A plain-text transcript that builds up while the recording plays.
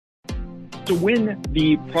So when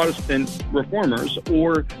the Protestant reformers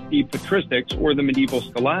or the patristics or the medieval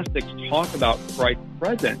scholastics talk about Christ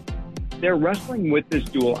present, they're wrestling with this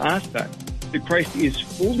dual aspect, that Christ is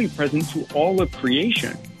fully present to all of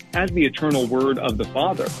creation as the eternal Word of the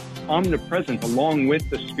Father, omnipresent along with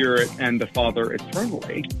the Spirit and the Father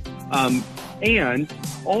eternally. And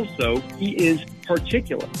also, he is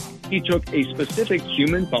particular. He took a specific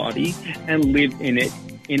human body and lived in it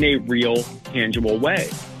in a real, tangible way.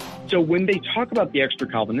 So when they talk about the extra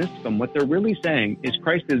Calvinisticum, what they're really saying is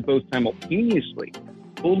Christ is both simultaneously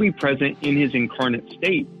fully present in his incarnate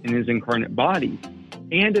state, in his incarnate body,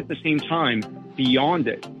 and at the same time beyond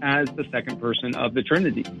it as the second person of the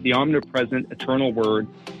Trinity, the omnipresent eternal Word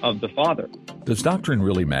of the Father. Does doctrine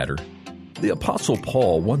really matter? The Apostle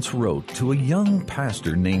Paul once wrote to a young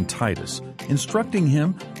pastor named Titus, instructing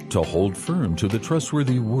him to hold firm to the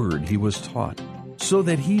trustworthy word he was taught, so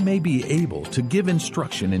that he may be able to give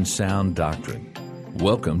instruction in sound doctrine.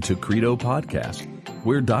 Welcome to Credo Podcast,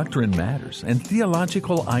 where doctrine matters and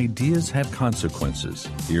theological ideas have consequences.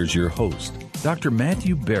 Here's your host, Dr.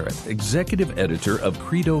 Matthew Barrett, Executive Editor of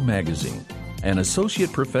Credo Magazine and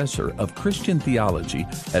Associate Professor of Christian Theology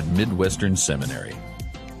at Midwestern Seminary.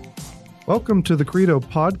 Welcome to the Credo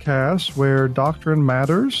Podcast, where doctrine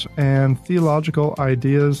matters and theological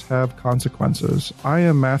ideas have consequences. I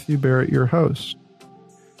am Matthew Barrett, your host.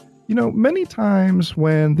 You know, many times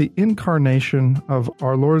when the incarnation of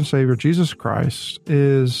our Lord and Savior Jesus Christ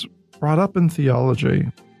is brought up in theology,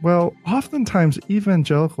 well, oftentimes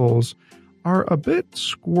evangelicals are a bit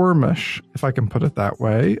squirmish, if I can put it that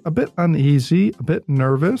way, a bit uneasy, a bit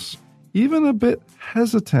nervous, even a bit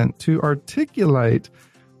hesitant to articulate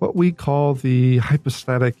what we call the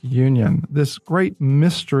hypostatic union, this great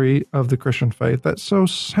mystery of the Christian faith that's so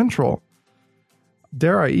central.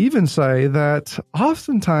 Dare I even say that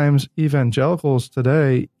oftentimes evangelicals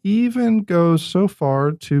today even go so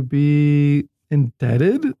far to be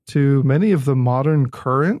indebted to many of the modern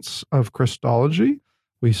currents of Christology.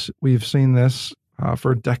 We've seen this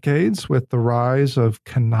for decades with the rise of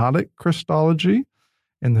kenotic Christology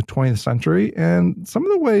in the 20th century, and some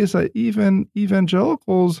of the ways that even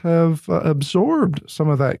evangelicals have absorbed some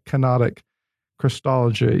of that kenotic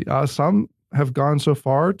Christology. Some have gone so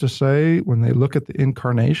far to say, when they look at the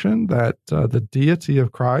incarnation, that the deity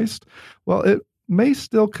of Christ, well, it may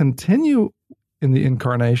still continue in the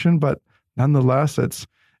incarnation, but nonetheless,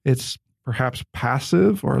 it's perhaps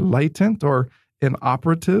passive or latent or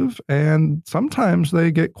inoperative, and sometimes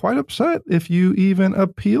they get quite upset if you even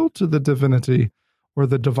appeal to the divinity or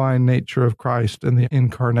the divine nature of Christ in the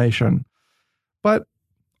incarnation. But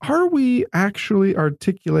are we actually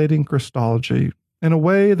articulating Christology in a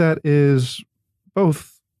way that is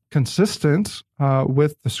both consistent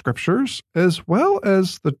with the Scriptures, as well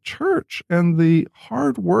as the Church and the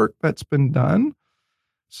hard work that's been done,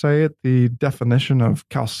 say at the definition of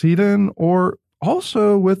Chalcedon, or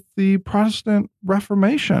also with the Protestant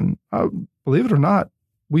Reformation? Believe it or not,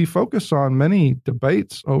 we focus on many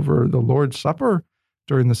debates over the Lord's Supper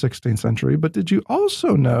during the 16th century, but did you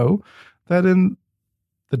also know that in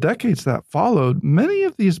the decades that followed, many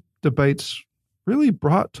of these debates really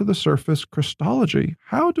brought to the surface Christology?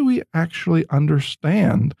 How do we actually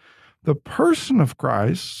understand the person of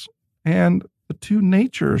Christ and the two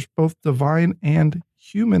natures, both divine and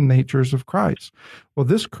human natures of Christ? Well,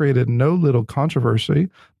 this created no little controversy,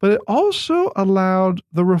 but it also allowed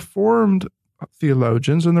the Reformed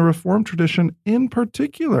theologians and the Reformed tradition in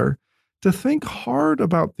particular to think hard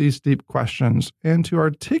about these deep questions and to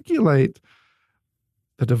articulate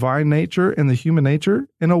the divine nature and the human nature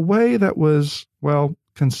in a way that was, well,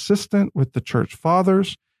 consistent with the church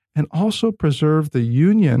fathers, and also preserve the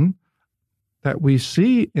union that we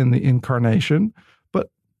see in the incarnation,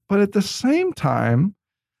 but at the same time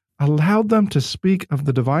allowed them to speak of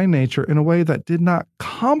the divine nature in a way that did not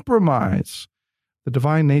compromise the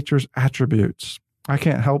divine nature's attributes. I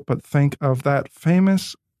can't help but think of that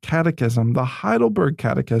famous catechism, the Heidelberg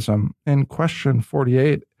Catechism, in question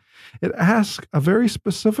 48. It asks a very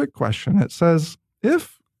specific question. It says,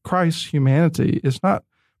 if Christ's humanity is not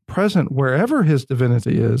present wherever his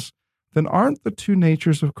divinity is, then aren't the two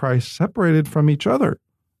natures of Christ separated from each other?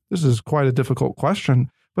 This is quite a difficult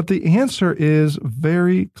question, but the answer is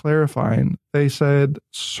very clarifying. They said,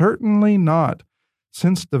 certainly not,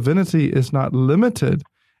 since divinity is not limited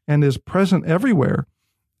and is present everywhere.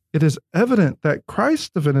 It is evident that Christ's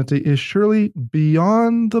divinity is surely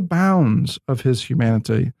beyond the bounds of his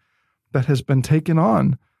humanity that has been taken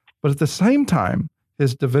on, but at the same time,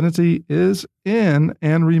 his divinity is in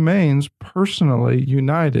and remains personally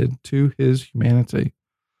united to his humanity.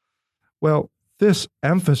 Well, this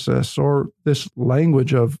emphasis or this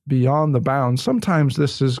language of beyond the bounds, sometimes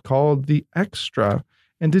this is called the extra.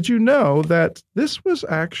 And did you know that this was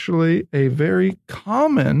actually a very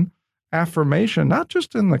common affirmation, not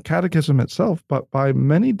just in the Catechism itself, but by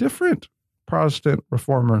many different Protestant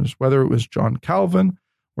reformers, whether it was John Calvin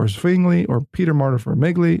or Zwingli or Peter Martyr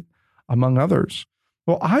Vermigli, among others?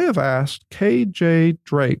 Well, I have asked KJ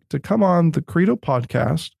Drake to come on the Credo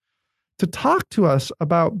podcast to talk to us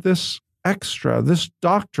about this extra, this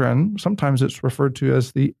doctrine. Sometimes it's referred to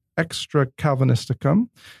as the extra Calvinisticum,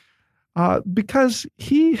 because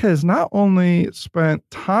he has not only spent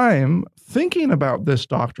time thinking about this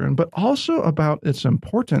doctrine, but also about its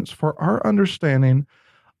importance for our understanding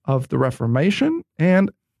of the Reformation,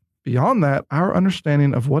 and beyond that, our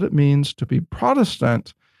understanding of what it means to be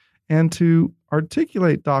Protestant and to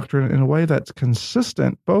articulate doctrine in a way that's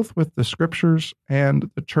consistent both with the Scriptures and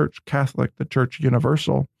the Church Catholic, the Church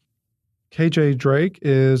Universal. KJ Drake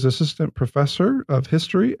is assistant professor of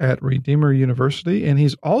history at Redeemer University, and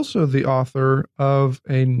he's also the author of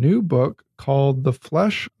a new book called The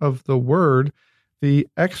Flesh of the Word, the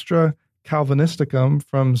Extra Calvinisticum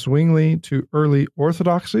from Zwingli to Early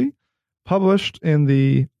Orthodoxy, published in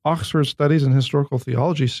the Oxford Studies in Historical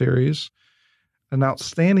Theology series, an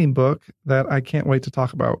outstanding book that I can't wait to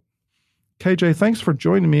talk about. KJ, thanks for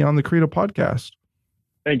joining me on the Credo podcast.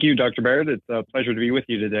 Thank you, Dr. Barrett. It's a pleasure to be with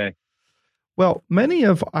you today. Well, many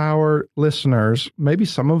of our listeners, maybe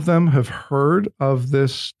some of them have heard of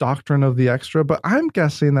this doctrine of the extra, but I'm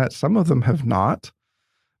guessing that some of them have not.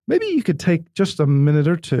 Maybe you could take just a minute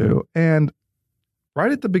or two and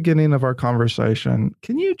right at the beginning of our conversation,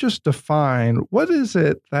 can you just define what is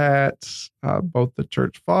it that both the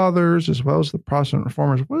Church Fathers as well as the Protestant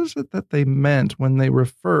Reformers, what is it that they meant when they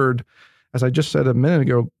referred, as I just said a minute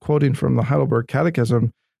ago, quoting from the Heidelberg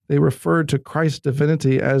Catechism, they referred to Christ's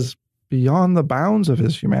divinity as beyond the bounds of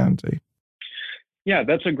his humanity? Yeah,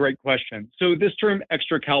 that's a great question. So this term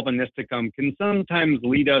extra Calvinisticum can sometimes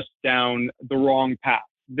lead us down the wrong path.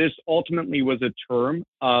 This ultimately was a term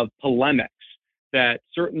of polemics that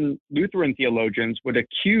certain Lutheran theologians would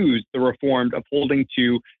accuse the Reformed of holding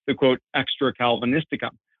to the, quote, extra Calvinisticum,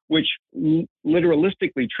 which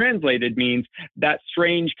literalistically translated means that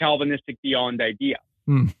strange Calvinistic beyond idea.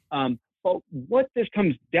 But what this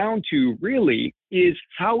comes down to really is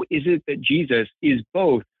how is it that Jesus is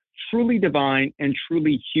both truly divine and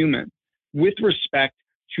truly human with respect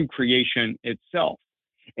to creation itself?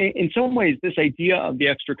 In some ways, this idea of the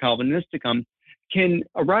extra Calvinisticum can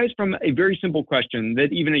arise from a very simple question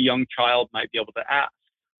that even a young child might be able to ask.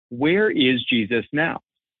 Where is Jesus now?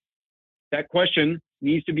 That question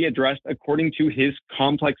needs to be addressed according to his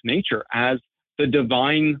complex nature as the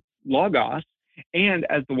divine Logos and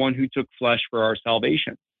as the one who took flesh for our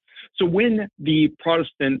salvation. So when the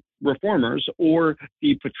Protestant reformers or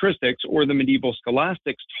the patristics or the medieval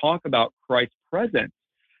scholastics talk about Christ's presence,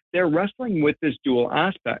 they're wrestling with this dual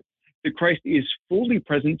aspect, that Christ is fully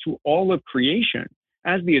present to all of creation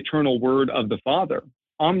as the eternal Word of the Father,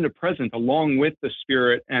 omnipresent along with the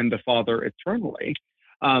Spirit and the Father eternally.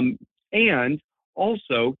 And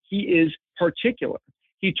also, he is particular.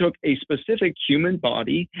 He took a specific human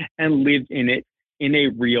body and lived in it in a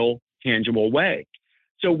real, tangible way.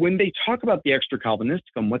 So when they talk about the extra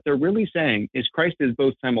Calvinisticum, what they're really saying is Christ is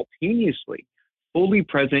both simultaneously fully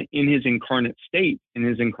present in his incarnate state, in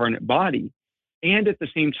his incarnate body, and at the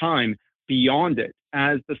same time beyond it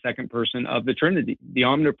as the second person of the Trinity, the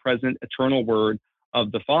omnipresent eternal Word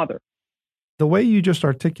of the Father. The way you just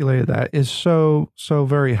articulated that is so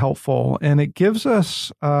very helpful, and it gives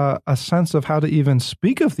us a sense of how to even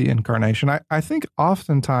speak of the incarnation. I think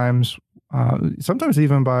oftentimes, sometimes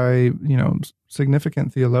even by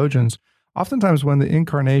significant theologians, oftentimes when the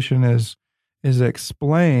incarnation is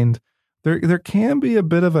explained, there can be a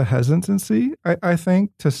bit of a hesitancy, I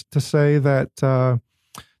think, to say that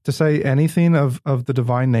to say anything of the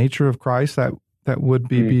divine nature of Christ that would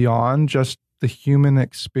be beyond just the human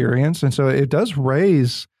experience. And so it does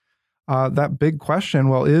raise that big question,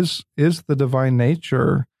 well, is the divine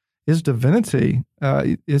nature, is divinity,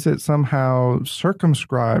 is it somehow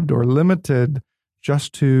circumscribed or limited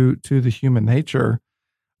just to the human nature?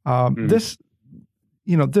 This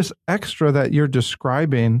extra that you're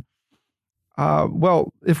describing,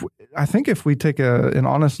 if we take an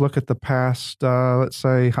honest look at the past, let's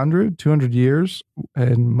say 100, 200 years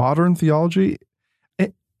in modern theology,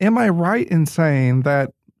 am I right in saying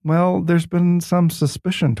that, well, there's been some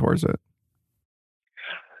suspicion towards it?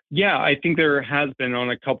 Yeah, I think there has been on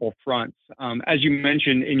a couple fronts. As you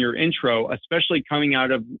mentioned in your intro, especially coming out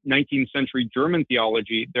of 19th century German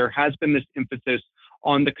theology, there has been this emphasis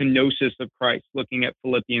on the kenosis of Christ, looking at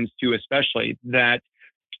Philippians 2 especially, that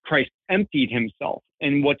Christ emptied himself.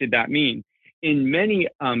 And what did that mean? In many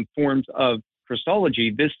forms of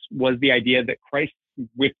Christology, this was the idea that Christ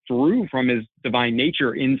withdrew from his divine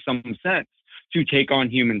nature in some sense to take on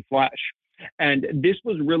human flesh. And this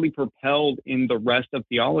was really propelled in the rest of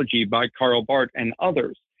theology by Karl Barth and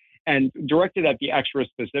others, and directed at the extra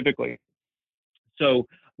specifically. So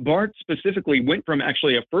Barth specifically went from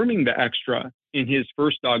actually affirming the extra in his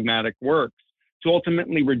first dogmatic works to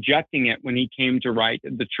ultimately rejecting it when he came to write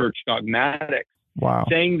the Church Dogmatics,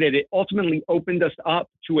 saying that it ultimately opened us up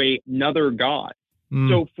to another God.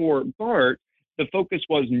 So for Barth, the focus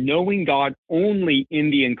was knowing God only in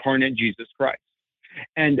the incarnate Jesus Christ.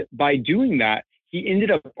 And by doing that, he ended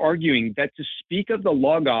up arguing that to speak of the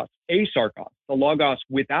Logos, asarkos, the Logos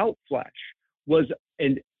without flesh, was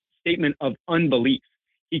a statement of unbelief.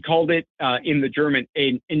 He called it, in the German,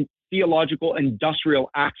 a theological industrial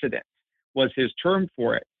accident, was his term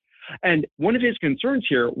for it. And one of his concerns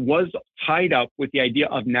here was tied up with the idea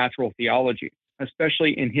of natural theology,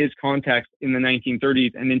 especially in his context in the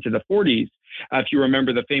 1930s and into the 40s. If you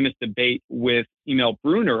remember the famous debate with Emil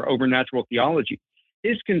Brunner over natural theology,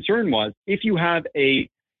 his concern was if you have a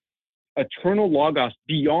eternal Logos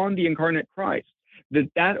beyond the incarnate Christ,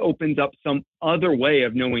 that opens up some other way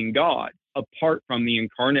of knowing God apart from the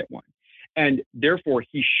incarnate one. And therefore,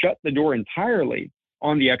 he shut the door entirely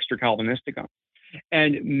on the extra Calvinisticum.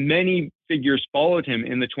 And many figures followed him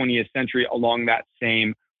in the 20th century along that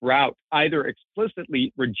same route, either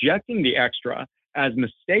explicitly rejecting the extra as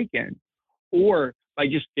mistaken or by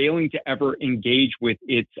just failing to ever engage with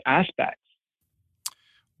its aspects.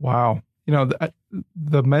 Wow. You know,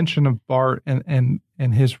 the mention of Barth and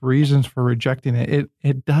his reasons for rejecting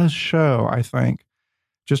it does show, I think,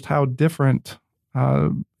 just how different,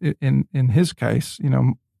 in his case, you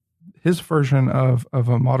know, his version of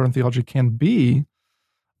a modern theology can be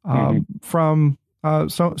from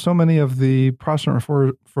so many of the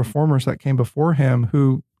Protestant reformers that came before him,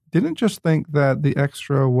 who didn't just think that the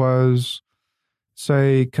extra was,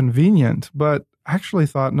 say, convenient, but actually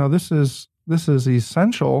thought, no, this is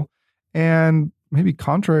essential, and maybe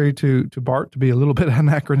contrary to Barth, to be a little bit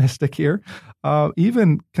anachronistic here,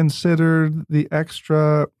 even considered the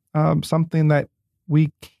extra something that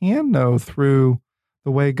we can know through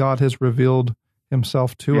the way God has revealed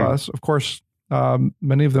himself to us. Of course,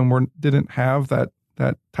 many of them didn't have that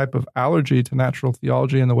type of allergy to natural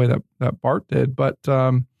theology in the way that Barth did, but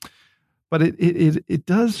it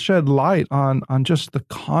does shed light on just the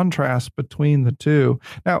contrast between the two.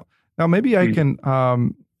 Now maybe I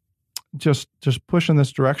can just push in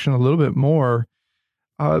this direction a little bit more.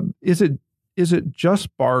 Is it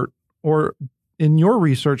just Barth, or in your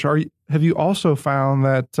research have you also found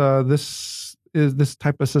that this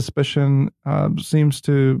type of suspicion seems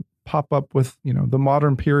to pop up with, you know, the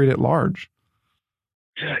modern period at large?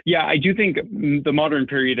 Yeah, I do think the modern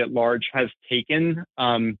period at large has taken,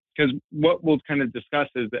 because what we'll kind of discuss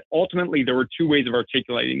is that ultimately there were two ways of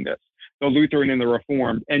articulating this, the Lutheran and the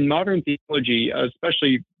Reformed. And modern theology,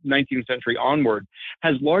 especially 19th century onward,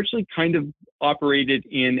 has largely kind of operated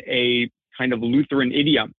in a kind of Lutheran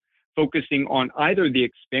idiom, focusing on either the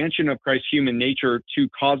expansion of Christ's human nature to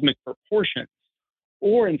cosmic proportions,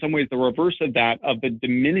 or in some ways the reverse of that, of the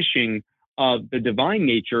diminishing of the divine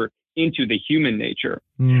nature into the human nature.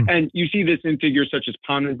 And you see this in figures such as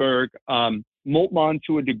Pannenberg. Moltmann,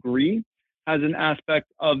 to a degree, has an aspect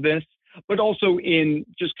of this, but also in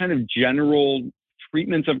just kind of general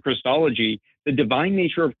treatments of Christology, the divine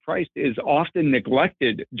nature of Christ is often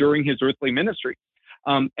neglected during his earthly ministry.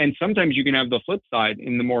 And sometimes you can have the flip side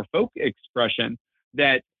in the more folk expression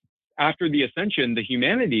that after the ascension, the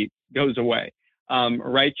humanity goes away,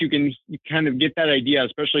 right? You kind of get that idea,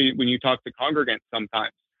 especially when you talk to congregants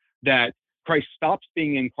sometimes, that Christ stops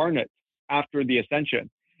being incarnate after the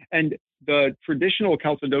ascension. And the traditional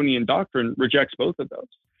Chalcedonian doctrine rejects both of those.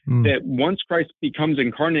 That once Christ becomes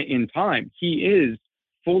incarnate in time, he is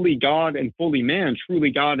fully God and fully man,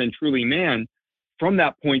 truly God and truly man, from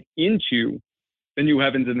that point into the new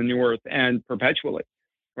heavens and the new earth and perpetually,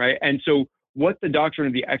 right? And so what the doctrine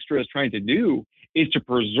of the extra is trying to do is to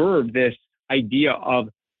preserve this idea of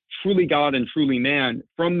truly God and truly man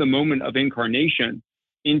from the moment of incarnation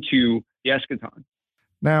into the eschaton.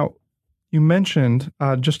 Now, you mentioned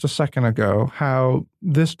just a second ago how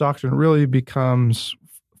this doctrine really becomes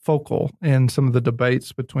focal in some of the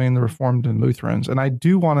debates between the Reformed and Lutherans, and I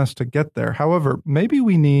do want us to get there. However, maybe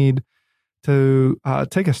we need to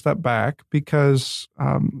take a step back, because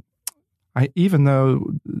even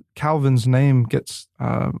though Calvin's name gets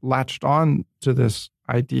latched on to this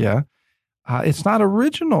idea, it's not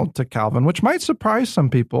original to Calvin, which might surprise some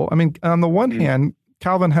people. I mean, on the one hand,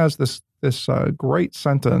 Calvin has this great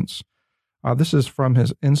sentence. This is from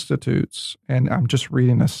his Institutes, and I'm just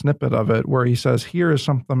reading a snippet of it, where he says, "Here is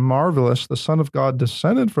something marvelous. The Son of God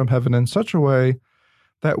descended from heaven in such a way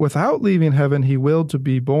that without leaving heaven, he willed to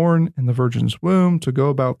be born in the Virgin's womb, to go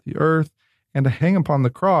about the earth, and to hang upon the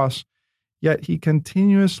cross. Yet he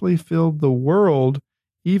continuously filled the world,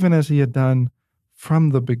 even as he had done from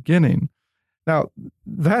the beginning." Now,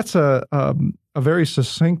 that's a very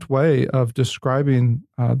succinct way of describing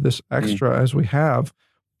this extra as we have.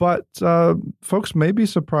 But folks may be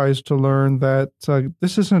surprised to learn that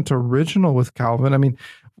this isn't original with Calvin. I mean,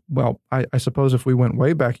 well, I suppose if we went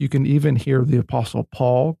way back, you can even hear the Apostle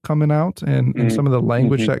Paul coming out and some of the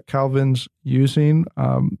language that Calvin's using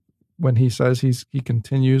when he says he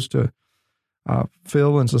continues to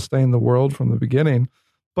fill and sustain the world from the beginning.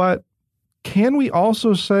 But can we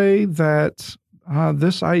also say that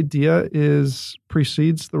this idea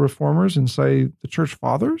precedes the Reformers and say the Church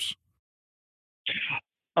Fathers?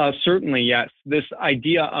 Certainly, yes. This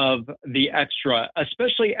idea of the extra,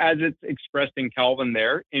 especially as it's expressed in Calvin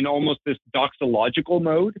there, in almost this doxological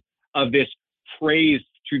mode of this praise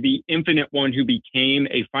to the infinite one who became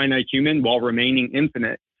a finite human while remaining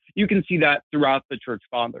infinite. You can see that throughout the Church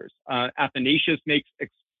Fathers. Athanasius makes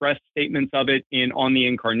express statements of it On the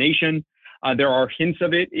Incarnation. There are hints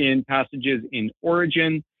of it in passages in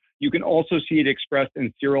Origen. You can also see it expressed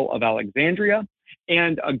in Cyril of Alexandria.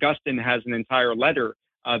 And Augustine has an entire letter,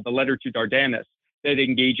 the letter to Dardanus, that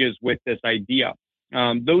engages with this idea.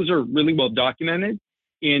 Those are really well documented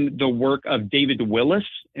in the work of David Willis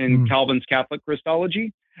in Calvin's Catholic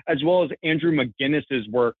Christology, as well as Andrew McGinnis's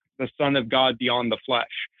work, The Son of God Beyond the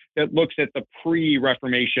Flesh, that looks at the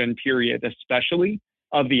pre-Reformation period, especially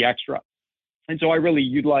of the extra. And so I really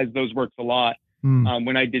utilized those works a lot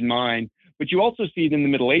when I did mine. But you also see it in the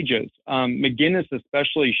Middle Ages. McGinnis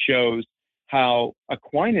especially shows how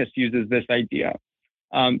Aquinas uses this idea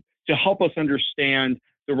to help us understand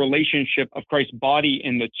the relationship of Christ's body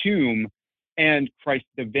in the tomb and Christ's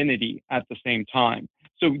divinity at the same time.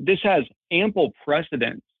 So this has ample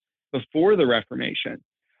precedence before the Reformation,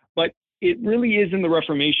 but it really is in the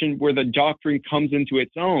Reformation where the doctrine comes into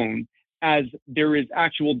its own, as there is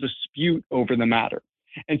actual dispute over the matter.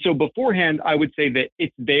 And so beforehand, I would say that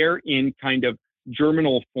it's there in kind of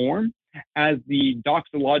germinal form as the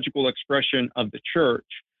doxological expression of the church.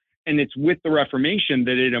 And it's with the Reformation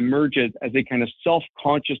that it emerges as a kind of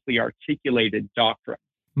self-consciously articulated doctrine.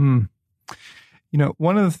 You know,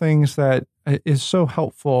 one of the things that is so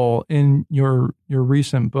helpful in your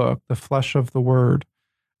recent book, The Flesh of the Word,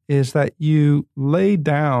 is that you lay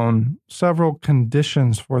down several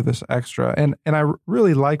conditions for this extra. And I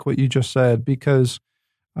really like what you just said, because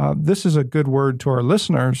this is a good word to our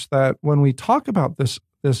listeners, that when we talk about this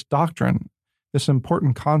doctrine, this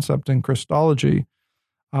important concept in Christology,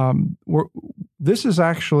 this is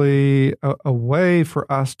actually a way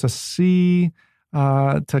for us to see,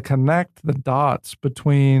 to connect the dots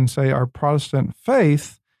between, say, our Protestant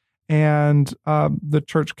faith and the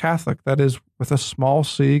Church Catholic, that is, with a small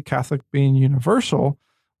c, Catholic being universal,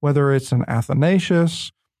 whether it's an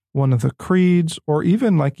Athanasius, one of the creeds, or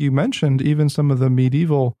even, like you mentioned, even some of the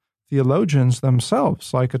medieval theologians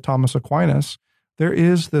themselves, like a Thomas Aquinas. There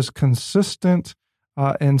is this consistent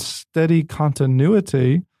and steady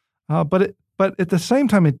continuity, but at the same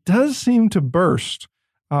time, it does seem to burst.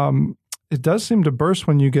 It does seem to burst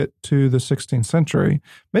when you get to the 16th century.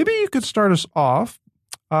 Maybe you could start us off,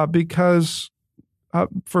 because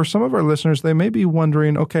for some of our listeners, they may be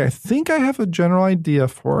wondering, okay, I think I have a general idea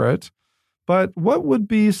for it, but what would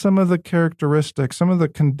be some of the characteristics, some of the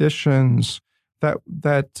conditions that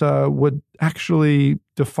would actually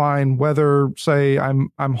define whether, say, I'm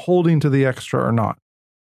holding to the extra or not?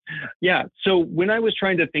 Yeah. So when I was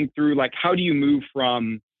trying to think through, like, how do you move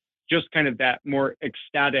from just kind of that more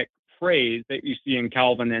ecstatic praise that you see in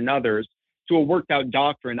Calvin and others to a worked out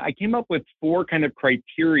doctrine, I came up with 4 kind of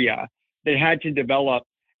criteria that had to develop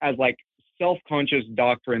as like self-conscious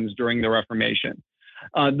doctrines during the Reformation.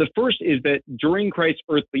 The first is that during Christ's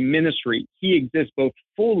earthly ministry, he exists both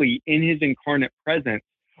fully in his incarnate presence,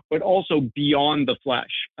 but also beyond the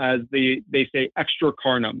flesh, as they say, extra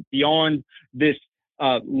carnum, beyond this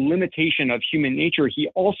limitation of human nature. He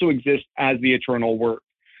also exists as the eternal Word.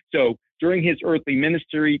 So during his earthly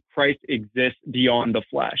ministry, Christ exists beyond the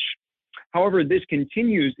flesh. However, this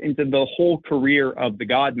continues into the whole career of the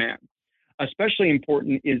God-man. Especially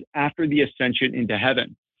important is after the ascension into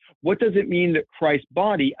heaven. What does it mean that Christ's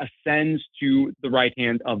body ascends to the right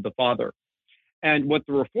hand of the Father? And what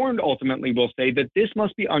the Reformed ultimately will say, that this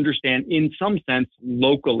must be understood in some sense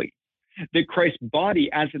locally. that Christ's body,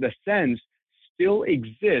 as it ascends, still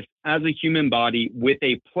exists as a human body with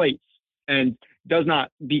a place and does not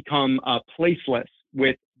become placeless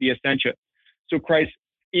with the ascension. So Christ,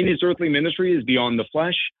 in his earthly ministry, is beyond the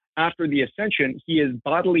flesh. After the ascension, he is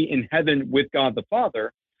bodily in heaven with God the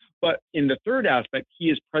Father. But in the third aspect, he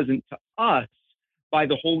is present to us by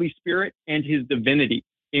the Holy Spirit and his divinity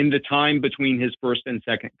in the time between his first and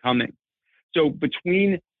second coming. So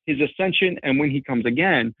between his ascension and when he comes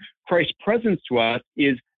again, Christ's presence to us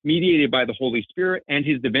is mediated by the Holy Spirit and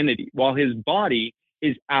his divinity, while his body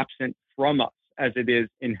is absent from us as it is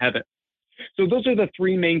in heaven. So those are the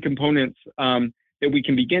three main components that we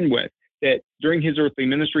can begin with, that during his earthly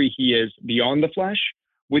ministry, he is beyond the flesh.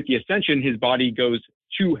 With the ascension, his body goes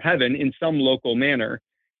to heaven in some local manner,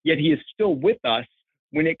 yet he is still with us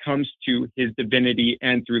when it comes to his divinity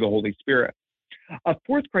and through the Holy Spirit. A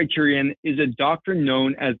fourth criterion is a doctrine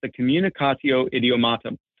known as the communicatio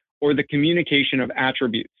idiomatum, or the communication of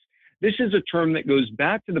attributes. This is a term that goes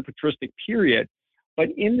back to the patristic period, but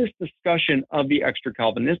in this discussion of the Extra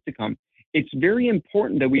Calvinisticum, it's very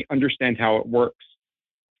important that we understand how it works.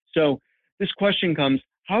 So this question comes,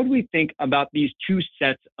 how do we think about these two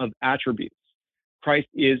sets of attributes? Christ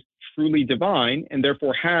is truly divine and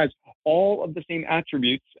therefore has all of the same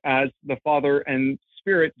attributes as the Father and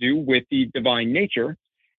Spirit do with the divine nature,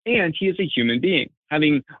 and he is a human being,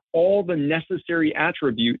 having all the necessary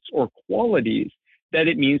attributes or qualities that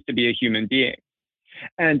it means to be a human being.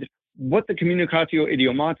 And what the Communicatio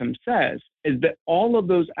Idiomatum says is that all of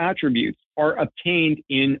those attributes are obtained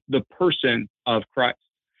in the person of Christ.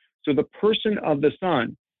 So the person of the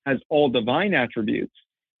Son has all divine attributes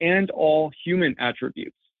and all human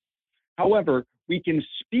attributes. However, we can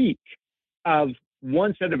speak of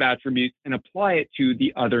one set of attributes and apply it to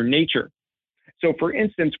the other nature. So for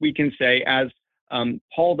instance, we can say, as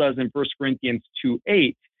Paul does in 1 Corinthians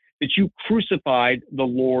 2:8, that you crucified the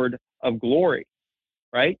Lord of glory,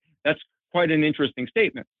 right? That's quite an interesting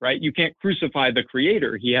statement, right? You can't crucify the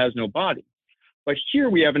Creator. He has no body. But here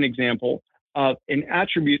we have an example of an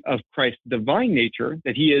attribute of Christ's divine nature,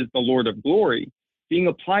 that he is the Lord of glory, being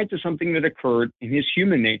applied to something that occurred in his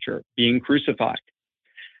human nature, being crucified.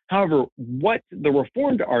 However, what the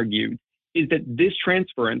Reformed argued is that this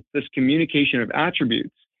transference, this communication of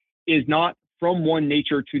attributes, is not from one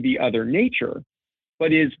nature to the other nature,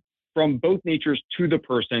 but is from both natures to the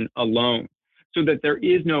person alone, so that there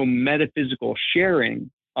is no metaphysical sharing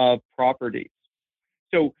of properties.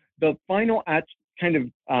 So the final factor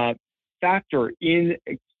in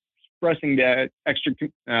expressing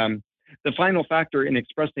the final factor in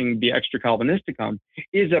expressing the Extra Calvinisticum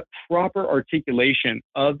is a proper articulation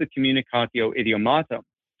of the Communicatio Idiomatum,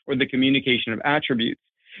 or the communication of attributes,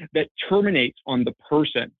 that terminates on the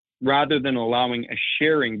person rather than allowing a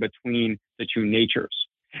sharing between the two natures.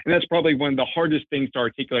 And that's probably one of the hardest things to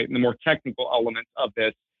articulate in the more technical elements of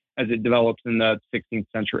this as it develops in the 16th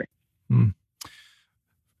century.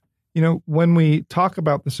 You know, when we talk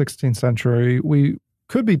about the 16th century, we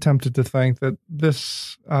could be tempted to think that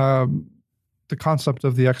this, the concept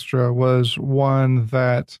of the extra was one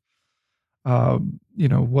that,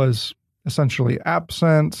 was essentially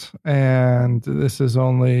absent, and this is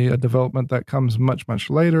only a development that comes much,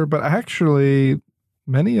 much later. But actually,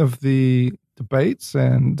 many of the debates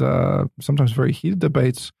and sometimes very heated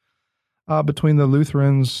debates between the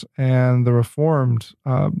Lutherans and the Reformed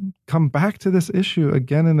come back to this issue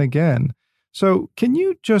again and again. So can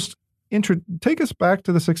you just take us back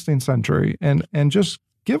to the 16th century and just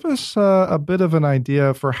give us a bit of an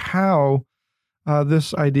idea for how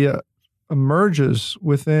this idea emerges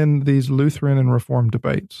within these Lutheran and Reformed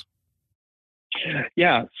debates?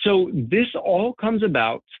 Yeah, so this all comes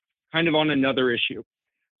about kind of on another issue.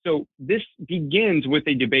 So this begins with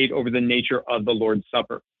a debate over the nature of the Lord's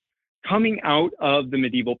Supper. Coming out of the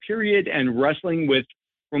medieval period and wrestling with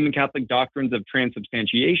Roman Catholic doctrines of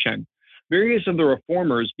transubstantiation, various of the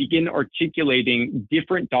reformers begin articulating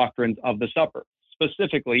different doctrines of the supper,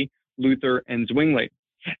 specifically Luther and Zwingli.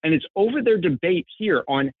 And it's over their debate here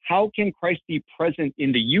on how can Christ be present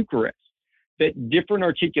in the Eucharist that different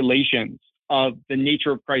articulations of the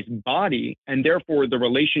nature of Christ's body, and therefore the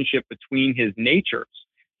relationship between his natures,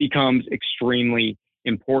 becomes extremely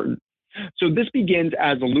important. So this begins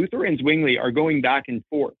as Luther and Zwingli are going back and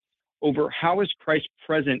forth over how is Christ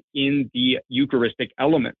present in the Eucharistic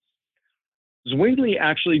elements. Zwingli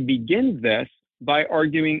actually begins this by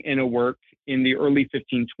arguing in a work in the early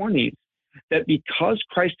 1520s that because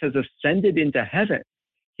Christ has ascended into heaven,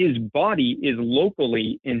 his body is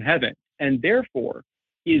locally in heaven and therefore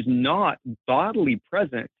is not bodily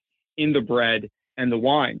present in the bread and the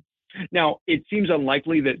wine. Now, it seems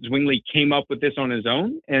unlikely that Zwingli came up with this on his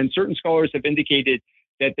own, and certain scholars have indicated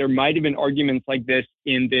that there might have been arguments like this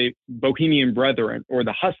in the Bohemian Brethren or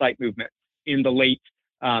the Hussite movement in the late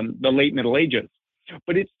Middle Ages.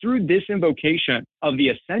 But it's through this invocation of the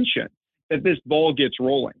ascension that this ball gets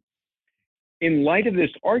rolling. In light of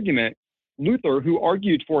this argument, Luther, who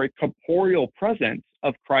argued for a corporeal presence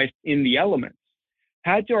of Christ in the elements,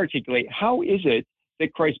 had to articulate how is it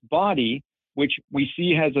that Christ's body, which we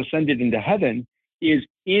see has ascended into heaven, is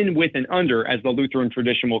in, with, and under, as the Lutheran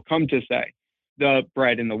tradition will come to say, the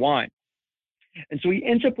bread and the wine. And so he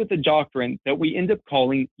ends up with a doctrine that we end up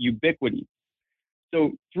calling ubiquity.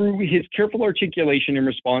 So through his careful articulation in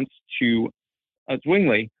response to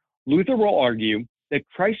Zwingli, Luther will argue that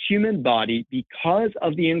Christ's human body, because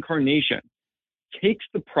of the incarnation, takes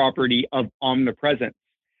the property of omnipresence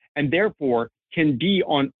and therefore can be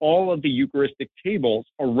on all of the Eucharistic tables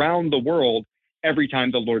around the world every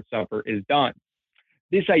time the Lord's Supper is done.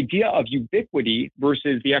 This idea of ubiquity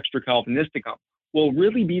versus the extra Calvinisticum will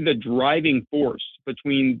really be the driving force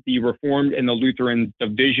between the Reformed and the Lutheran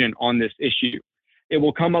division on this issue. It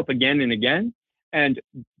will come up again and again, and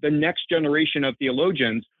the next generation of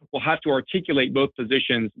theologians will have to articulate both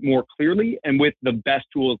positions more clearly and with the best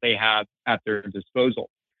tools they have at their disposal.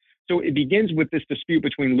 So it begins with this dispute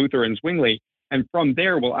between Luther and Zwingli, and from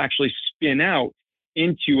there will actually spin out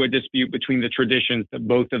into a dispute between the traditions that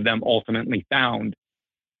both of them ultimately found.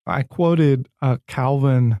 I quoted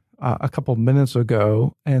Calvin a couple minutes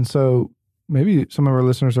ago, and so maybe some of our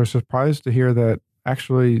listeners are surprised to hear that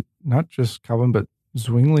actually not just Calvin, but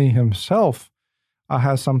Zwingli himself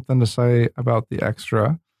has something to say about the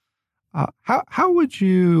extra. How would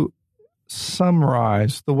you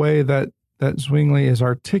summarize the way that Zwingli is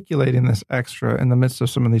articulating this extra in the midst of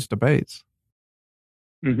some of these debates?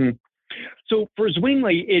 Mm-hmm. So for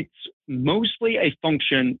Zwingli, it's mostly a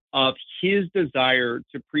function of his desire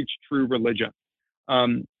to preach true religion.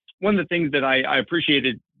 One of the things that I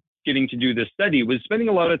appreciated getting to do this study was spending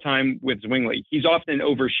a lot of time with Zwingli. He's often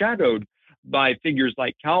overshadowed by figures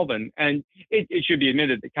like Calvin, and it should be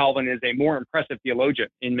admitted that Calvin is a more impressive theologian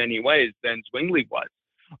in many ways than Zwingli was.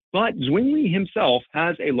 But Zwingli himself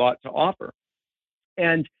has a lot to offer.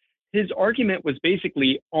 And his argument was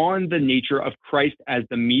basically on the nature of Christ as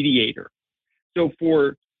the mediator. So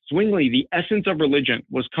for Zwingli, the essence of religion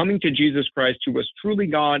was coming to Jesus Christ, who was truly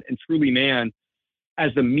God and truly man,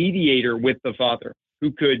 as the mediator with the Father,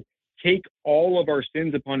 who could take all of our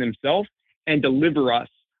sins upon himself and deliver us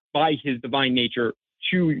by his divine nature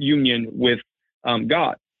to union with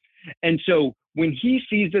God. And so when he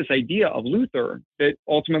sees this idea of Luther that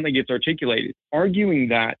ultimately gets articulated, arguing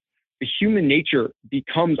that the human nature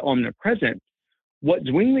becomes omnipresent, what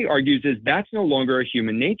Zwingli argues is that's no longer a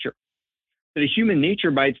human nature. That a human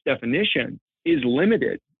nature, by its definition, is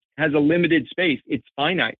limited, has a limited space, it's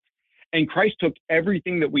finite. And Christ took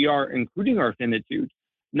everything that we are, including our finitude,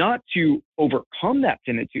 not to overcome that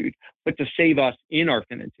finitude, but to save us in our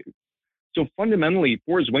finitude. So fundamentally,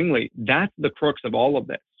 for Zwingli, that's the crux of all of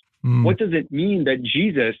this. What does it mean that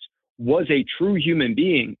Jesus was a true human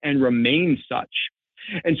being and remains such?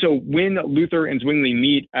 And so when Luther and Zwingli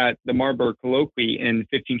meet at the Marburg Colloquy in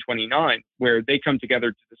 1529, where they come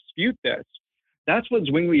together to dispute this, that's what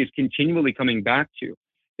Zwingli is continually coming back to,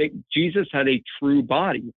 that Jesus had a true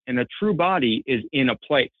body, and a true body is in a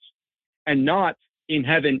place, and not in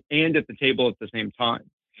heaven and at the table at the same time.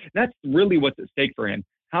 That's really what's at stake for him.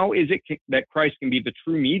 How is it that Christ can be the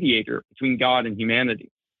true mediator between God and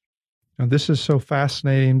humanity? Now, this is so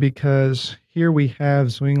fascinating because here we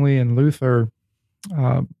have Zwingli and Luther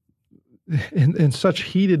in such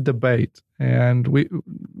heated debate, and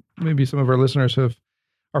maybe some of our listeners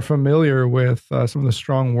are familiar with some of the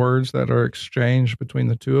strong words that are exchanged between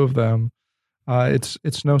the two of them.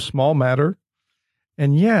 It's no small matter,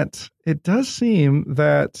 and yet it does seem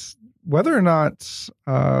that whether or not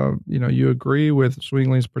you agree with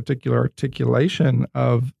Zwingli's particular articulation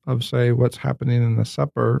of say what's happening in the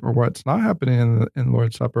supper or what's not happening in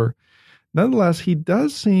Lord's Supper, nonetheless he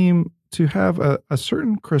does seem to have a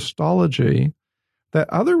certain Christology that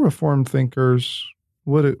other Reformed thinkers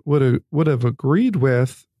would have agreed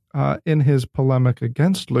with in his polemic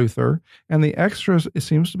against Luther, and the extras, it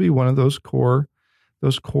seems to be one of those core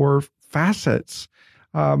facets.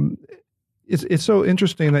 It's so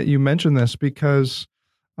interesting that you mentioned this because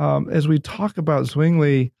as we talk about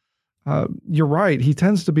Zwingli, you're right, he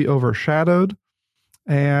tends to be overshadowed.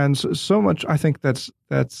 And so much, I think it's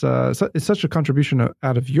such a contribution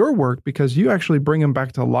out of your work because you actually bring him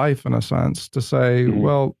back to life in a sense to say,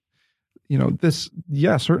 well,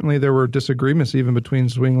 certainly there were disagreements even between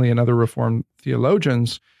Zwingli and other Reformed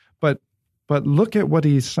theologians, but but look at what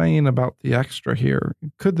he's saying about the extra here.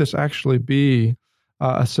 Could this actually be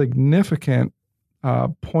a significant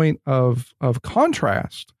point of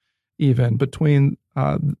contrast, even between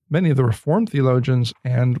many of the Reformed theologians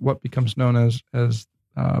and what becomes known as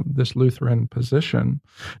this Lutheran position?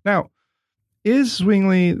 Now, is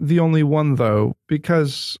Zwingli the only one, though?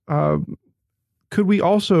 Because could we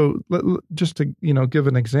also, just to give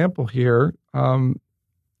an example here,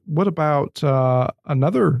 what about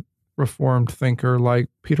another Reformed thinker like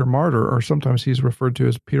Peter Martyr, or sometimes he's referred to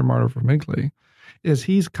as Peter Martyr Vermigli? Is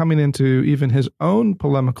he's coming into even his own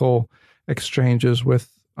polemical exchanges with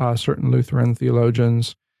certain Lutheran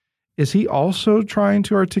theologians? Is he also trying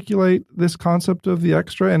to articulate this concept of the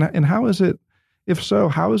extra? And how is it, if so,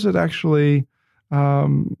 how is it actually,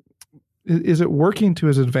 is it working to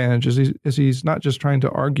his advantage? Is he's not just trying to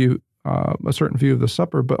argue a certain view of the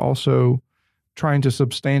supper, but also trying to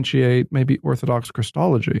substantiate maybe Orthodox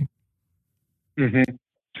Christology? Mm-hmm.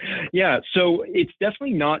 Yeah, so it's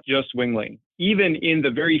definitely not just Zwingli. Even in the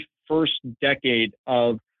very first decade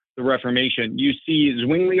of the Reformation, you see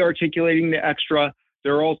Zwingli articulating the extra.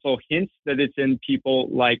 There are also hints that it's in people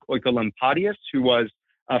like Oecolampadius, who was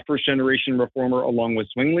a first-generation reformer along with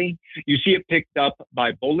Zwingli. You see it picked up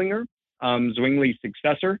by Bullinger, Zwingli's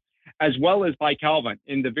successor, as well as by Calvin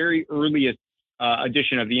in the very earliest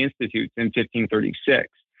edition of the Institutes in 1536.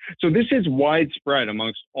 So this is widespread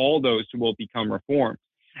amongst all those who will become Reformed.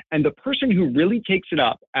 And the person who really takes it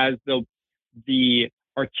up as the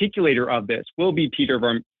articulator of this will be Peter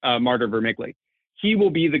Martyr Vermigli. He will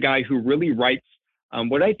be the guy who really writes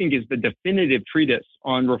what I think is the definitive treatise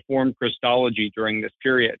on Reformed Christology during this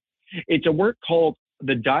period. It's a work called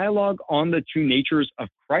The Dialogue on the Two Natures of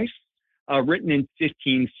Christ, written in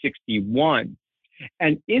 1561.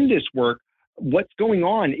 And in this work, what's going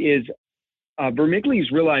on is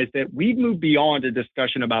Vermigli's realized that we've moved beyond a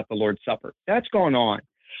discussion about the Lord's Supper. That's gone on.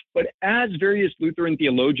 But as various Lutheran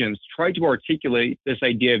theologians try to articulate this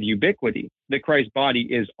idea of ubiquity, that Christ's body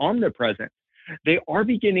is omnipresent, they are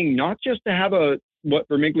beginning not just to have what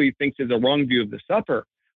Vermigli thinks is a wrong view of the supper,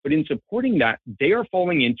 but in supporting that, they are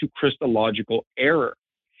falling into Christological error.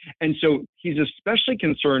 And so he's especially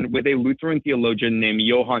concerned with a Lutheran theologian named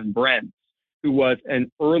Johann Brenz, who was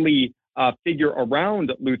an early figure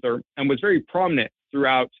around Luther and was very prominent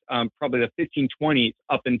throughout probably the 1520s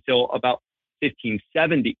up until about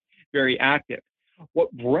 1570, very active.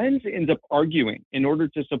 What Brenz ends up arguing in order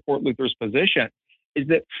to support Luther's position is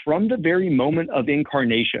that from the very moment of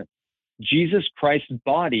incarnation, Jesus Christ's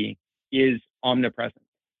body is omnipresent.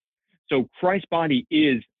 So Christ's body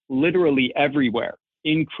is literally everywhere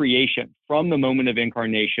in creation from the moment of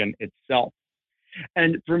incarnation itself.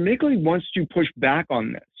 And Vermigli wants to push back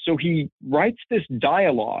on this. So he writes this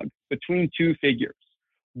dialogue between two figures,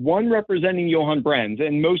 one representing Johann Brenz,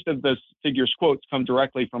 and most of the figure's quotes come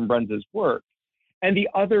directly from Brenz's work, and the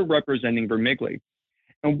other representing Vermigli.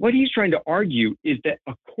 And what he's trying to argue is that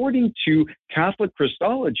according to Catholic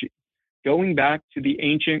Christology, going back to the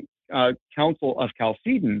ancient Council of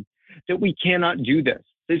Chalcedon, that we cannot do this.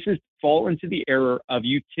 This is fall into the error of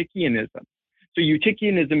Eutychianism. So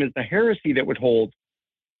Eutychianism is the heresy that would hold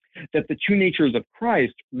that the two natures of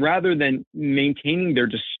Christ, rather than maintaining their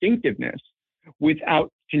distinctiveness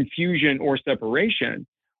without confusion or separation,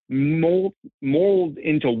 mold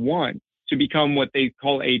into one to become what they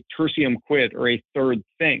call a tertium quid, or a third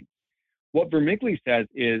thing. What Vermigli says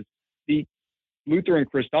is the Lutheran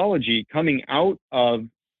Christology coming out of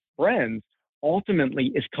Brenz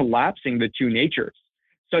ultimately is collapsing the two natures,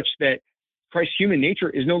 such that Christ's human nature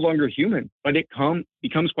is no longer human, but it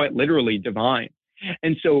becomes quite literally divine.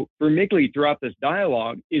 And so Vermigli, throughout this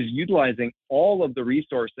dialogue, is utilizing all of the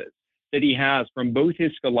resources that he has from both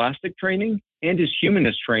his scholastic training and his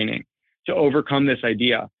humanist training to overcome this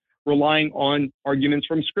idea, relying on arguments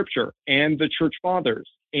from Scripture and the Church Fathers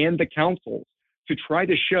and the councils to try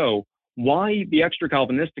to show why the Extra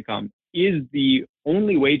Calvinisticum is the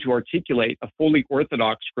only way to articulate a fully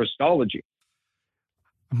Orthodox Christology.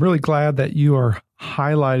 I'm really glad that you are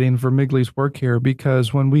highlighting Vermigli's work here,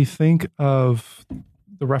 because when we think of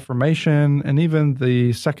the Reformation and even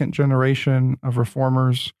the second generation of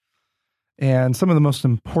reformers and some of the most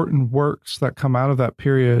important works that come out of that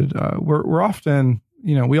period, we're often,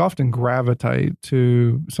 we often gravitate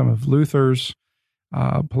to some of Luther's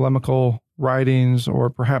polemical writings or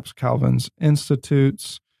perhaps Calvin's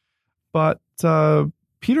Institutes. But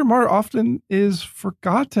Peter Martyr often is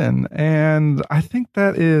forgotten, and I think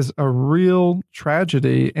that is a real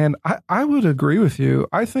tragedy. And I would agree with you.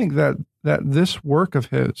 I think that this work of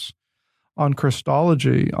his on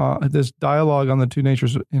Christology, this dialogue on the two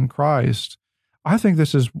natures in Christ, I think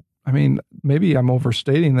this is I mean, maybe I'm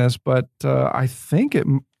overstating this, but I think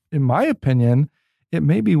in my opinion, it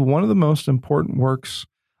may be one of the most important works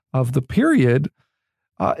of the period,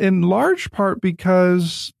 in large part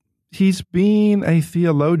because he's being a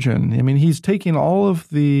theologian. I mean, he's taking all of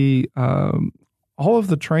the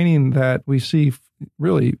training that we see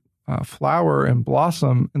really flower and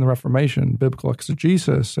blossom in the Reformation, biblical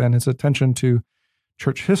exegesis, and its attention to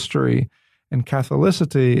church history and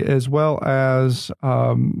Catholicity, as well as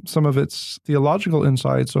some of its theological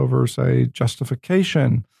insights over, say,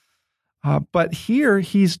 justification. But here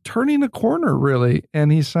he's turning a corner, really,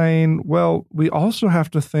 and he's saying, well, we also have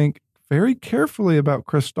to think very carefully about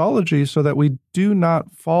Christology so that we do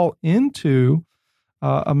not fall into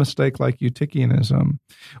a mistake like Eutychianism.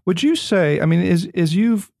 Would you say, I mean, as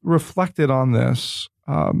you've reflected on this,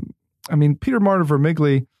 I mean, Peter Martyr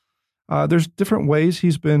Vermigli, there's different ways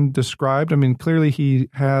he's been described. I mean, clearly he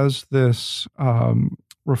has this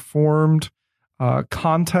Reformed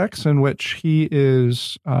context in which he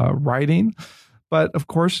is writing. But of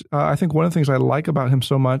course, I think one of the things I like about him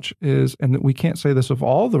so much is, and we can't say this of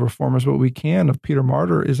all the reformers, but we can of Peter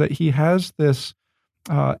Martyr, is that he has this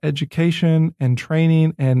education and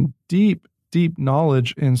training and deep, deep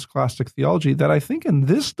knowledge in scholastic theology that I think in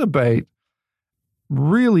this debate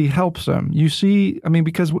really helps him. You see, I mean,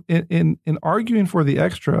 because in arguing for the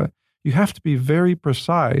extra, you have to be very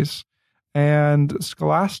precise, and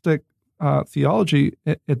scholastic theology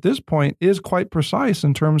at this point is quite precise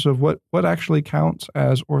in terms of what actually counts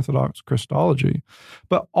as Orthodox Christology.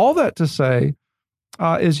 But all that to say,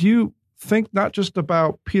 as you think not just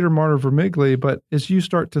about Peter Martyr Vermigli, but as you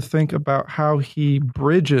start to think about how he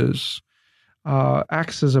bridges,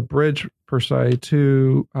 acts as a bridge per se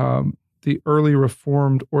to the early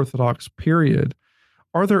Reformed Orthodox period,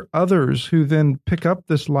 are there others who then pick up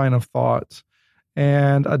this line of thought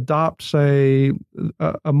and adopt, say,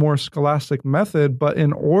 a more scholastic method, but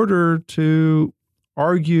in order to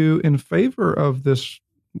argue in favor of this,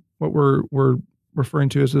 what we're referring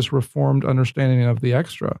to as this Reformed understanding of the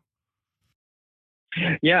extra?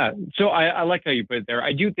 Yeah, so I like how you put it there.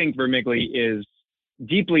 I do think Vermigli is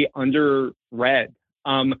deeply underread,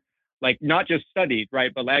 like not just studied,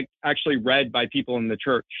 right, but like actually read by people in the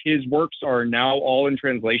church. His works are now all in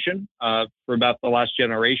translation for about the last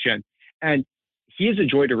generation, and he is a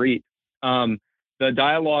joy to read. The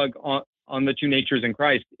dialogue on the two natures in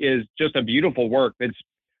Christ is just a beautiful work that's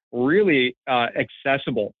really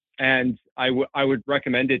accessible, and I would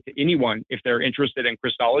recommend it to anyone if they're interested in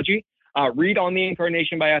Christology. Read On the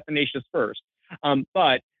Incarnation by Athanasius first,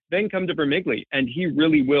 but then come to Vermigli, and he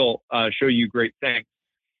really will show you great things.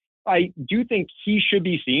 I do think he should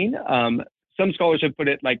be seen. Some scholars have put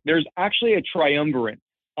it like there's actually a triumvirate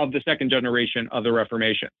of the second generation of the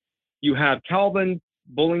Reformation. You have Calvin,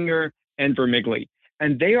 Bullinger, and Vermigli,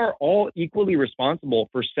 and they are all equally responsible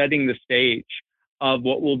for setting the stage of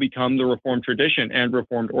what will become the Reformed tradition and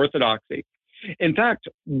Reformed Orthodoxy. In fact,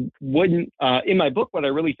 when in my book, what I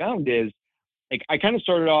really found is, like, I kind of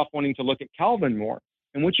started off wanting to look at Calvin more,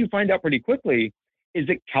 and what you find out pretty quickly is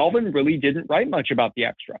that Calvin really didn't write much about the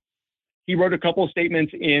extra. He wrote a couple of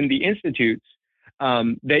statements in the Institutes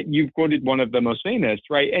that you've quoted, one of the most famous,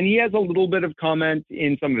 right? And he has a little bit of comment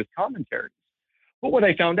in some of his commentaries. But what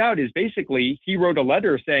I found out is basically he wrote a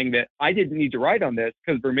letter saying that I didn't need to write on this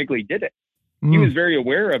because Vermigli did it. He was very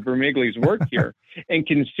aware of Vermigli's work here and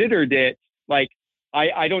considered it like,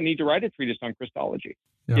 I don't need to write a treatise on Christology.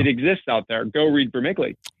 Yeah. It exists out there. Go read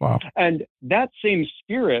Vermigli. Wow. And that same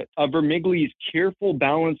spirit of Vermigli's careful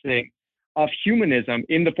balancing of humanism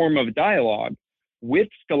in the form of dialogue with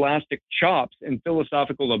scholastic chops and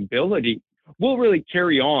philosophical ability will really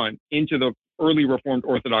carry on into the early Reformed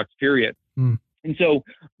Orthodox period. And so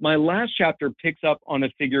my last chapter picks up on a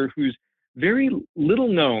figure who's very little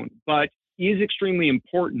known, but is extremely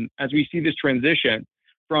important as we see this transition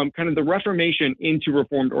from kind of the Reformation into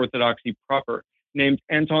Reformed Orthodoxy proper, named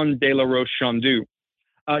Anton de la Roche-Chandoux.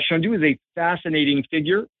 Chandoux is a fascinating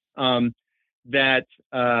figure that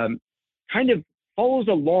kind of follows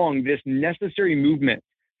along this necessary movement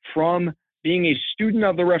from being a student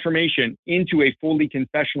of the Reformation into a fully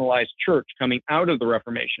confessionalized church coming out of the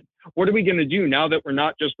Reformation. What are we going to do now that we're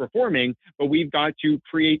not just reforming, but we've got to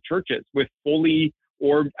create churches with fully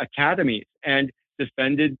orbed academies and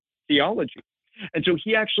defended theology? And so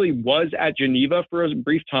he actually was at Geneva for a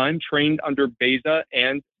brief time, trained under Beza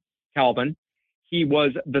and Calvin. He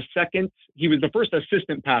was the first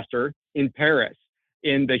assistant pastor in Paris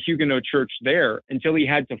in the Huguenot church there until he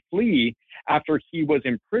had to flee after he was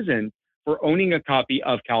imprisoned for owning a copy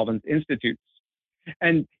of Calvin's Institutes.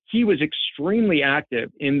 And he was extremely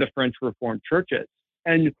active in the French Reformed churches.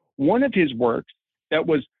 And one of his works that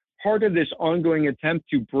was part of this ongoing attempt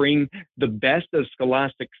to bring the best of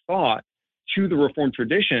scholastic thought to the Reformed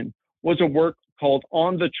tradition was a work called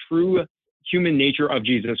On the True Human Nature of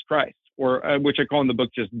Jesus Christ, or which I call in the book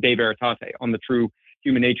just De Veritate, On the True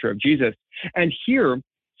Human Nature of Jesus. And here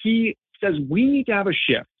he says we need to have a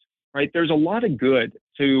shift, right? There's a lot of good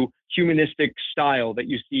to humanistic style that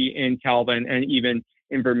you see in Calvin and even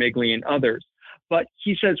in Vermigli and others. But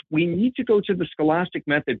he says we need to go to the scholastic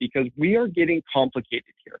method because we are getting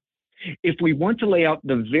complicated here. If we want to lay out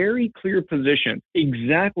the very clear position,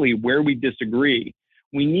 exactly where we disagree,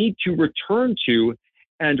 we need to return to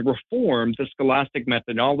and reform the scholastic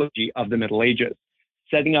methodology of the Middle Ages,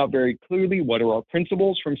 setting out very clearly what are our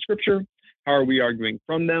principles from Scripture, how are we arguing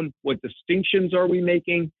from them, what distinctions are we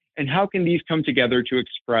making, and how can these come together to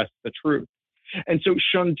express the truth. And so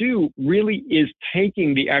Chandu really is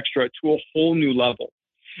taking the extra to a whole new level.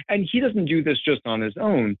 And he doesn't do this just on his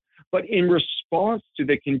own, but in response to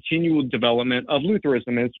the continual development of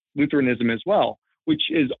Lutheranism as well, which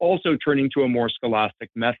is also turning to a more scholastic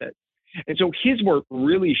method. And so his work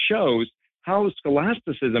really shows how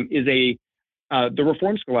scholasticism is the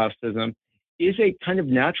Reformed scholasticism is a kind of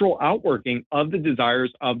natural outworking of the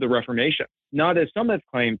desires of the Reformation, not as some have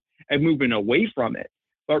claimed, a movement away from it,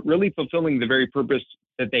 but really fulfilling the very purpose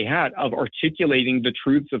that they had of articulating the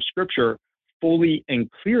truths of Scripture fully and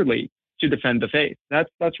clearly to defend the faith.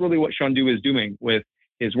 That's really what Chandu is doing with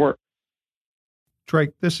his work.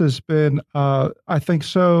 Drake, this has been, I think,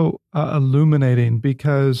 so illuminating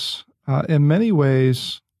because in many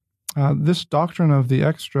ways, this doctrine of the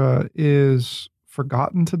extra is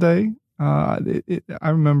forgotten today. I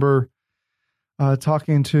remember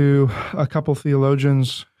talking to a couple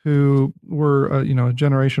theologians who were, a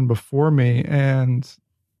generation before me, and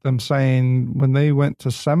them saying when they went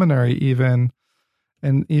to seminary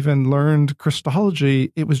and even learned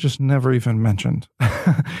Christology, it was just never even mentioned.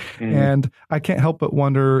 And I can't help but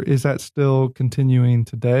wonder, is that still continuing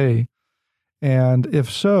today? And if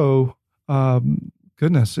so,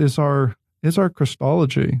 goodness, is our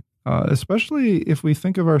Christology, especially if we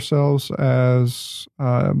think of ourselves as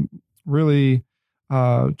really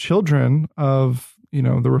children of,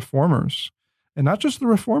 the Reformers, and not just the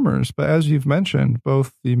Reformers, but as you've mentioned,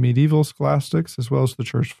 both the medieval scholastics as well as the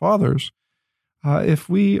Church Fathers. If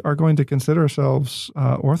we are going to consider ourselves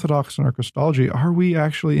orthodox in our Christology, are we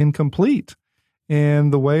actually incomplete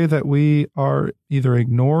in the way that we are either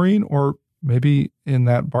ignoring or maybe in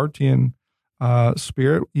that Barthian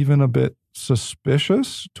spirit, even a bit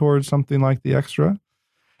suspicious towards something like the extra?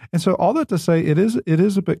 And so all that to say, it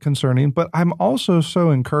is a bit concerning, but I'm also so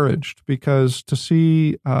encouraged because to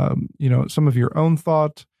see, some of your own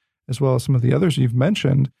thought as well as some of the others you've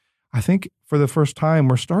mentioned, I think for the first time,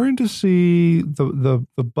 we're starting to see the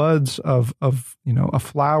buds of a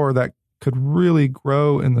flower that could really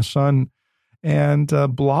grow in the sun and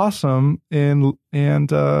blossom and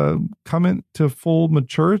come into full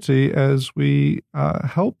maturity as we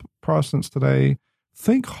help Protestants today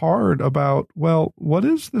think hard about, well, what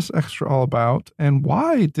is this extra all about? And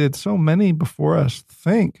why did so many before us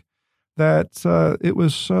think that it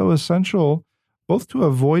was so essential both to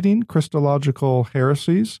avoiding Christological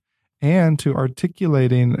heresies and to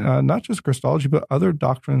articulating not just Christology, but other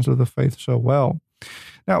doctrines of the faith so well.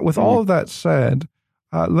 Now, with all of that said,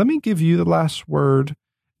 let me give you the last word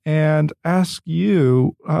and ask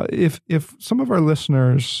you if some of our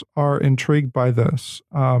listeners are intrigued by this.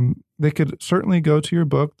 They could certainly go to your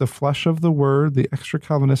book, The Flesh of the Word, the Extra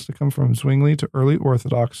Calvinisticum from Zwingli to Early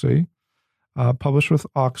Orthodoxy, published with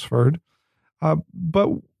Oxford. But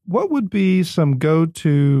what would be some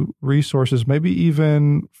go-to resources, maybe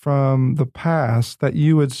even from the past, that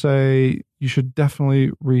you would say you should definitely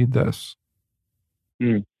read this?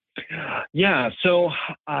 Yeah, so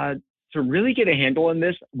to really get a handle on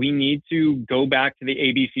this, we need to go back to the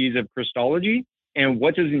ABCs of Christology and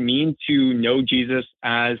what does it mean to know Jesus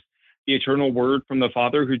as the eternal Word from the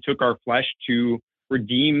Father who took our flesh to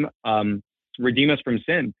redeem us from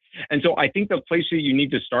sin. And so I think the place that you need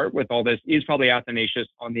to start with all this is probably Athanasius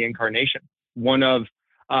on the Incarnation. One of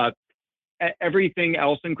everything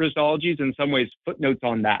else in Christology is in some ways footnotes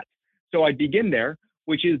on that. So I begin there,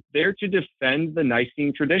 which is there to defend the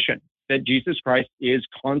Nicene tradition that Jesus Christ is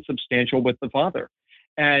consubstantial with the Father.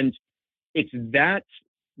 And it's that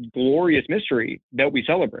glorious mystery that we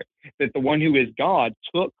celebrate, that the one who is God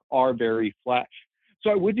took our very flesh. So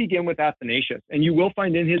I would begin with Athanasius, and you will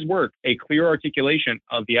find in his work a clear articulation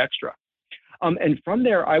of the extra. And from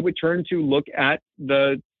there, I would turn to look at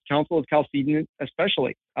the Council of Chalcedon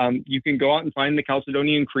especially. You can go out and find the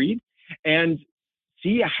Chalcedonian Creed and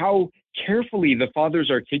see how carefully the fathers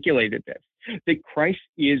articulated this, that Christ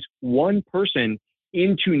is one person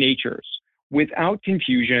in two natures, without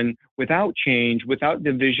confusion, without change, without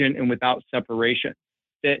division, and without separation.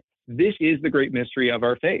 That this is the great mystery of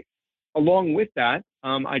our faith. Along with that,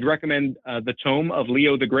 I'd recommend the tome of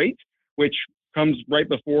Leo the Great, which comes right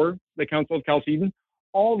before the Council of Chalcedon.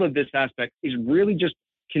 All of this aspect is really just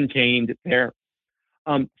contained there.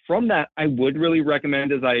 From that, I would really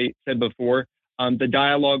recommend, as I said before, the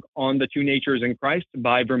dialogue on the two natures in Christ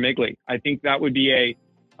by Vermigli. I think that would be a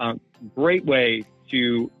great way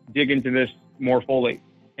to dig into this more fully.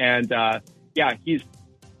 And he's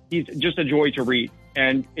just a joy to read.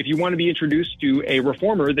 And if you want to be introduced to a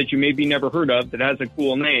reformer that you maybe never heard of that has a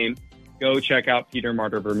cool name, go check out Peter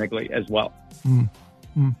Martyr Vermigli as well.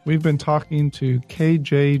 We've been talking to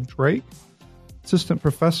K.J. Drake, Assistant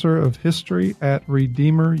Professor of History at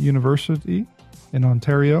Redeemer University in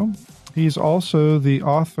Ontario. He's also the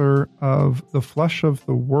author of The Flesh of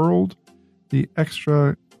the World, the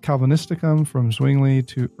Extra Calvinisticum from Zwingli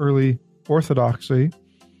to Early Orthodoxy.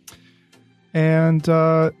 And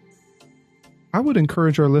I would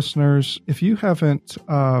encourage our listeners, if you haven't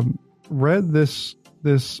read this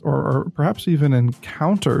or perhaps even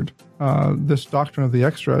encountered this doctrine of the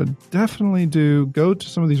extra, definitely do go to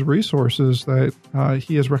some of these resources that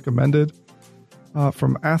he has recommended,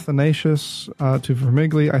 from Athanasius to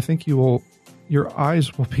Vermigli. I think your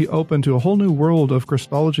eyes will be open to a whole new world of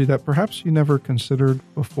Christology that perhaps you never considered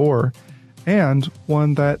before, and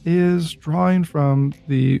one that is drawing from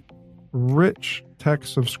the rich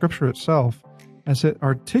text of Scripture itself as it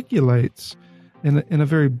articulates in a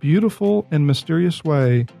very beautiful and mysterious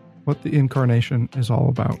way what the Incarnation is all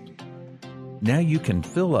about. Now you can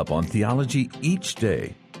fill up on theology each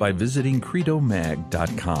day by visiting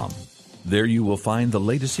credomag.com. There you will find the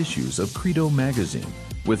latest issues of Credo Magazine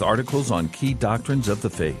with articles on key doctrines of the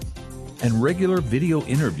faith and regular video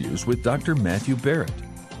interviews with Dr. Matthew Barrett,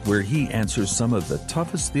 where he answers some of the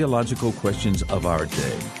toughest theological questions of our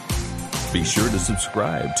day. Be sure to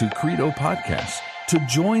subscribe to Credo Podcast to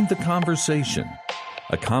join the conversation,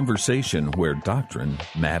 a conversation where doctrine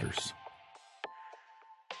matters.